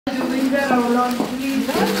the roll-on, please.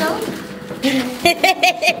 No. Do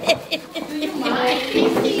you mind?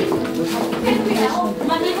 Can we help?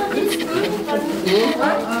 Money on this group?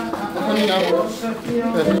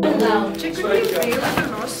 No. Check with me, feel like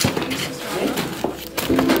a lost piece as well.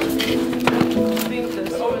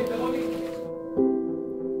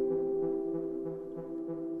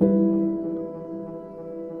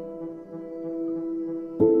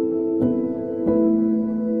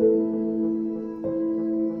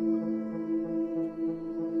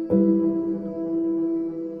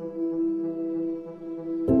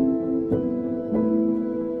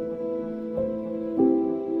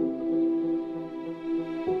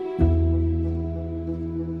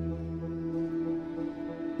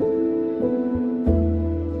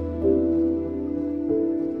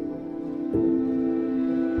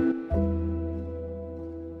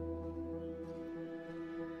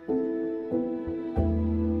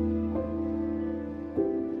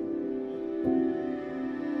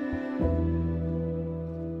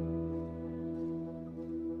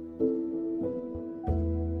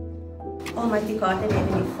 Almighty God and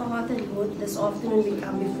Heavenly Father, Lord, this afternoon we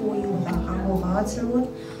come before you with our humble hearts, Lord.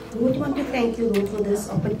 Lord, we want to thank you, Lord, for this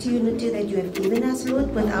opportunity that you have given us,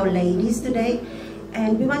 Lord, with our ladies today.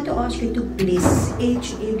 And we want to ask you to bless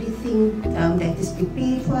each and everything that is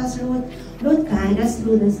prepared for us, Lord. Lord, guide us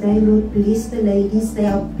through this day, Lord. Bless the ladies. They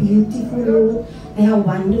are beautiful, Lord. They are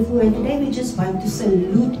wonderful. And today we just want to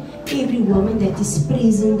salute every woman that is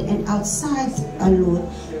present and outside, our Lord.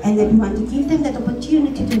 And that we want to give them that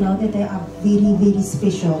opportunity to know that they are very, very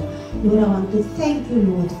special. Lord, I want to thank you,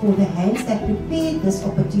 Lord, for the hands that prepared this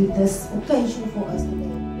opportunity, this occasion for us today.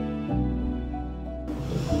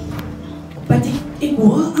 But ik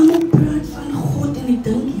hoor allemaal praat van God en ik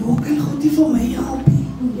denk, joh, kan God die voor mij helpen?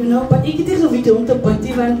 You know, but ik het is nog niet om te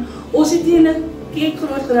bidden, want ons het in een kerk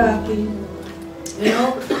groot geraakt. You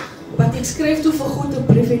know, but ik schrijf toe voor God een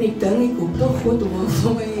brief en ik denk, ik hoop toch God hoor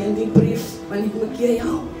voor mij in die brief, want ik moet je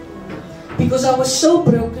helpen. Because I was so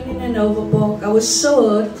broken in an overbought, I was so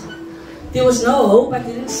hurt. There was no hope, I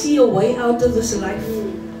didn't see a way out of this life.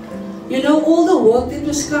 You know, all the work that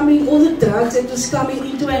was coming, all the drugs that was coming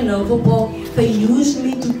into an overbought, they used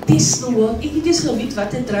me to test the work. Ik het eens geweet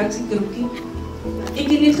wat de drugs ik roekie.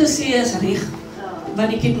 Ik het niet gesê is recht.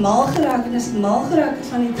 Want ik het mal geraakt en as ek mal geraakt het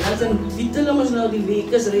van die drugs, dan weet hulle mos nou die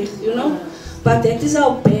week is recht, you know. But that is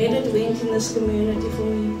how bad it went in this community for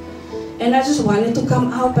me. And I just wanted to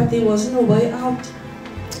come out, but there wasn't a way out.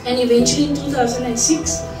 And eventually in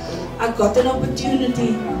 2006, I got an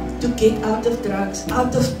opportunity to get out of drugs,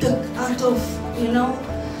 out of, you know.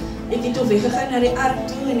 Ik het toe weggegaan naar die ark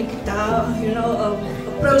toe en ek het daar, you know, a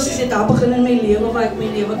process het daar begin in my leven, waar ek my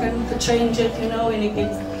leven kan gechange het, you know, en ek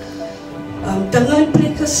het dinge in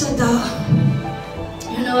plek gesit daar.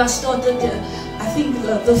 You know, I started, I think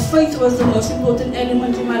the faith was the most important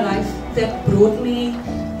element in my life that brought me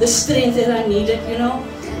the strength that I needed, you know.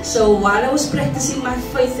 So while I was practicing my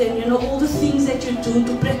faith and, you know, all the things that you do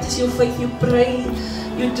to practice your faith, you pray,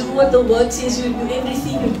 you do what the word says, you do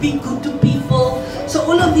everything, you be good to people. So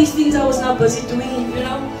all of these things I was now busy doing, you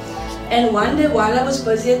know. And one day while I was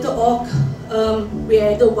busy at the Ark, we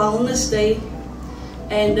had a wellness day.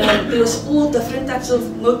 And there was all different types of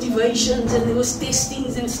motivations and there was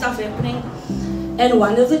testings and stuff happening. And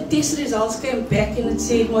one of the test results came back and it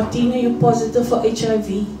said, Martina, you're positive for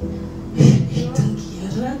HIV.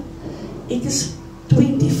 Ek is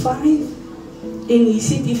 25 en hier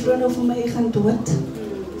sê die vrou nou vir my, ek gaan dood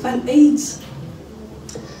van AIDS.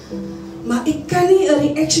 Maar ek kan nie 'n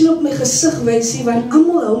reaction op my gesig wys nie, want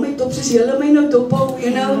almal hou my dop soos julle my nou dop hou,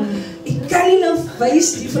 you know. Ek kan nie nou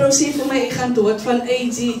wys, die vrou sê vir my, ek gaan dood van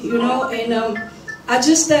AIDS, you know, and I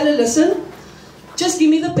just tell her, listen, just give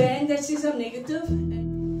me the band that says I'm negative,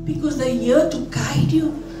 because they're here to guide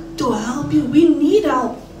you, to help you. We need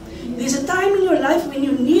help. There's a time in your life when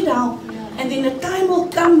you need help. And then a time will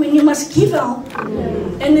come when you must give help.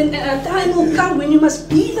 And then a time will come when you must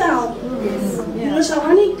be the help. You know, so I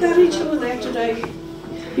want to encourage you with that today.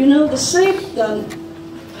 You know, the same,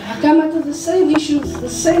 I come out of the same issues, the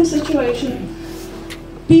same situation.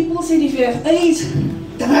 People said if you have AIDS,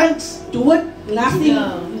 drugs, do it, nothing.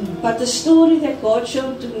 But the story that God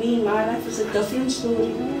showed to me in my life is a different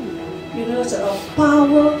story. You know, it's of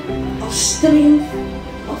power, of strength,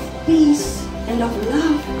 of peace, and of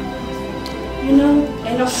love. You know,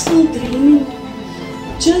 and of still dreaming.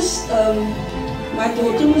 Just, my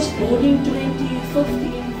daughter was born in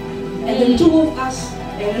 2015, and the two of us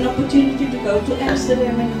had an opportunity to go to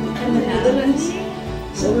Amsterdam and the Netherlands.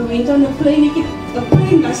 So we went on a plane. A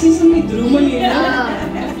plane, dat is in my droom, you know.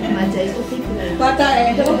 But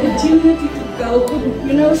I had the opportunity to go.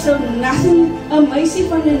 You know, so nothing amazing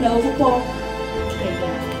van die nou verpaal.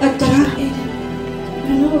 Ek draag het.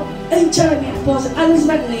 You know, en Charlie, was alles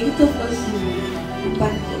wat negative was.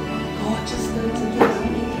 But God just turned it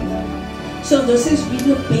around. So this has been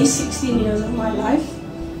the best 16 years of my life.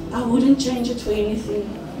 I wouldn't change it for anything.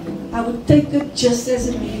 I would take it just as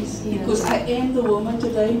it is. Because I am the woman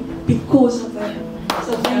today because of that.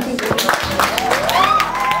 So thank you very much.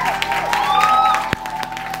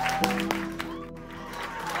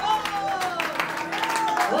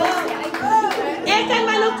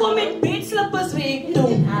 Kom met bedslippers weer ek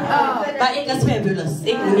doen. Maar ek is fabulous.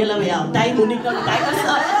 Ek moet julle wel. Ty moet ek nog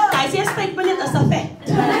ty sê spyt my net as 'n fact.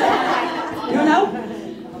 You know?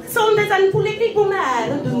 Soms dan voel ek nie kom haar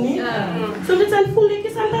doen nie. Soms dan voel ek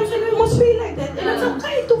sometimes we must feel like that. And it's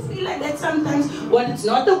okay to feel like that sometimes. What it's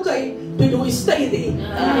not okay to do is stay there.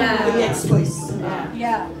 In that space.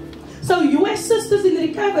 So you as sisters in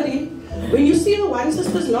recovery, when you see the one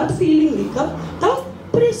sister's not feeling liquor, don't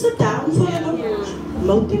press it down for them.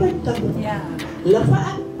 Motivate them. Lift her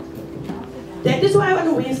up. That is why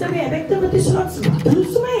on Wednesday we have activity slots.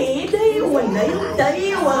 Boost my head or nail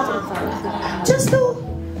day or just to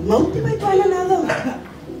motivate one another.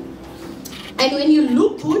 And when you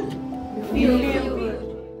look good, you feel good.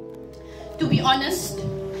 To be honest,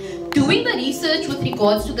 doing the research with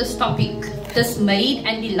regards to this topic dismayed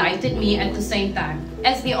and delighted me at the same time,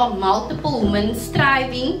 as there are multiple women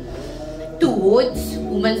striving towards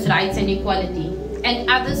women's rights and equality, and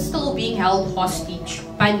others still being held hostage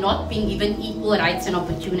by not being given equal rights and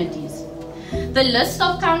opportunities. The list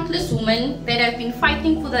of countless women that have been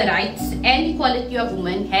fighting for the rights and equality of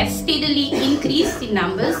women has steadily increased in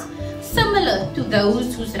numbers, similar to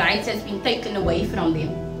those whose rights has been taken away from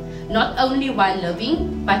them, not only while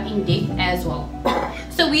living, but in death as well.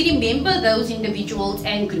 So we remember those individuals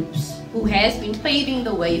and groups who has been paving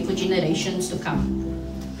the way for generations to come.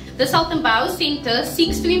 The Sultan Bao Center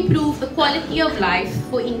seeks to improve the quality of life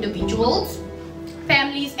for individuals,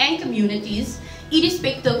 families and communities,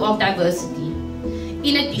 irrespective of diversity.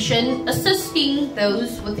 In addition, assisting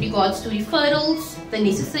those with regards to referrals, the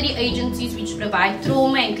necessary agencies which provide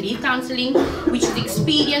trauma and grief counseling, which is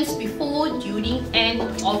experienced before, during and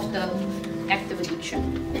after active addiction.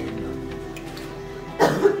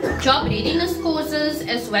 Job readiness courses,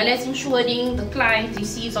 as well as ensuring the client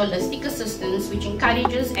receives holistic assistance which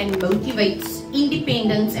encourages and motivates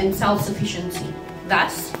independence and self-sufficiency,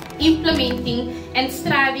 thus implementing and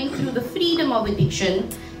striving through the freedom of addiction,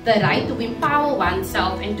 the right to empower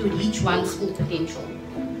oneself and to reach one's full potential.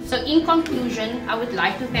 So in conclusion, I would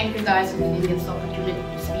like to thank you guys for giving me this opportunity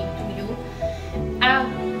to speak to you.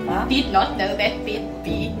 Did not know that Pet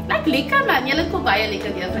B. Like lekker man, julle kom baie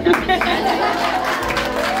lekker weer vandag.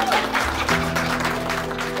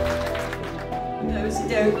 Those who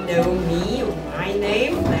don't know me or my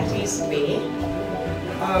name, that is me.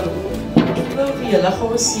 Ek wil vir julle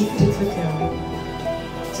gou 'n secret vertel.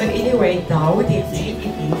 So anyway, daar het jy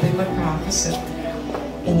by mekaar gesit.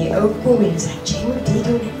 En jy ou kom en sê, jy moet dit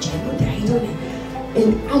doen, jy moet dit doen.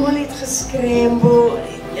 En almal het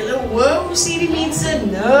gescramble. Julle wow, see die mense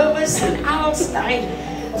nervous and outside.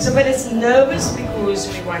 So but it's nervous because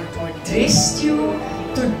we want to address you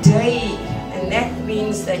today. And that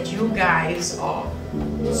means that you guys are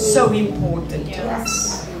so important to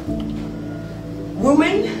us.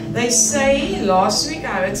 Women, they say, last week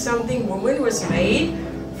I heard something, woman was made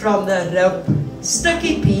from the rib,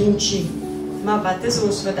 stukkie beentjie. Maar wat is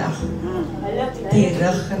ons vandag? Die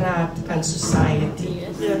ruggraat van society.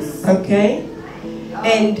 Okay?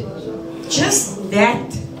 And just that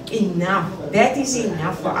is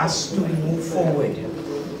enough for us to move forward.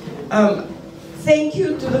 Thank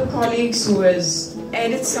you to the colleagues who has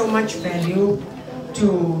added so much value to,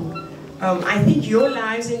 I think, your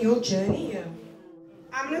lives and your journey here.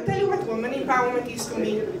 I'm going to tell you what women empowerment is to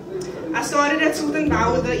me. I started at Sultan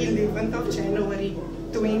Bao the 11th of January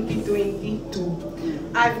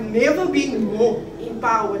 2022. I've never been more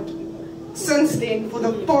empowered since then for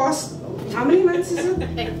the past, how many months is it?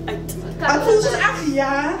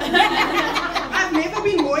 I've never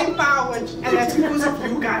been more empowered, and that's because of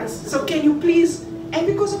you guys. So can you please, and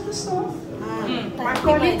because of the staff, my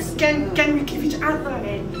colleagues, can we give each other a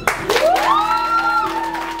hand?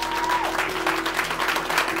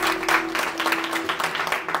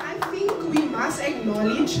 I think we must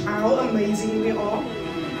acknowledge how amazing we are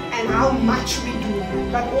and how much we do,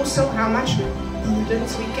 but also how much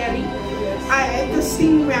burdens we carry. I had this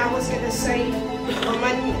thing where I was going to say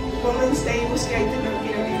Women's Day was created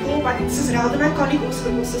before, but it's Israel, my colleague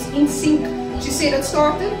also was in sync. She said it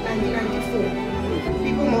started 1994.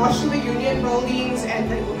 People marched to the union buildings and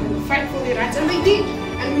they would fight for their rights, and they did.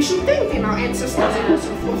 And we should thank them, our ancestors and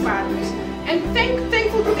also forefathers. And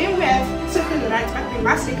thankful to them we have certain rights, but we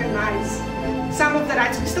must recognize some of the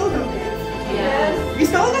rights we still don't have. Yes. We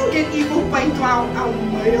still don't get equal pay to our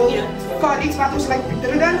male colleagues, but was like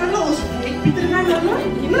beter than hulle, ons weet beter than hulle.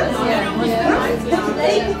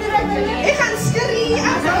 Ek gaan skree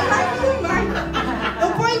as I like to make. The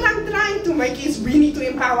point I'm trying to make is we need to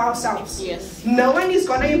empower ourselves. Yes. No one is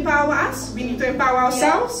going to empower us. We need to empower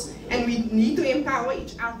ourselves, and we need to empower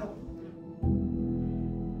each other.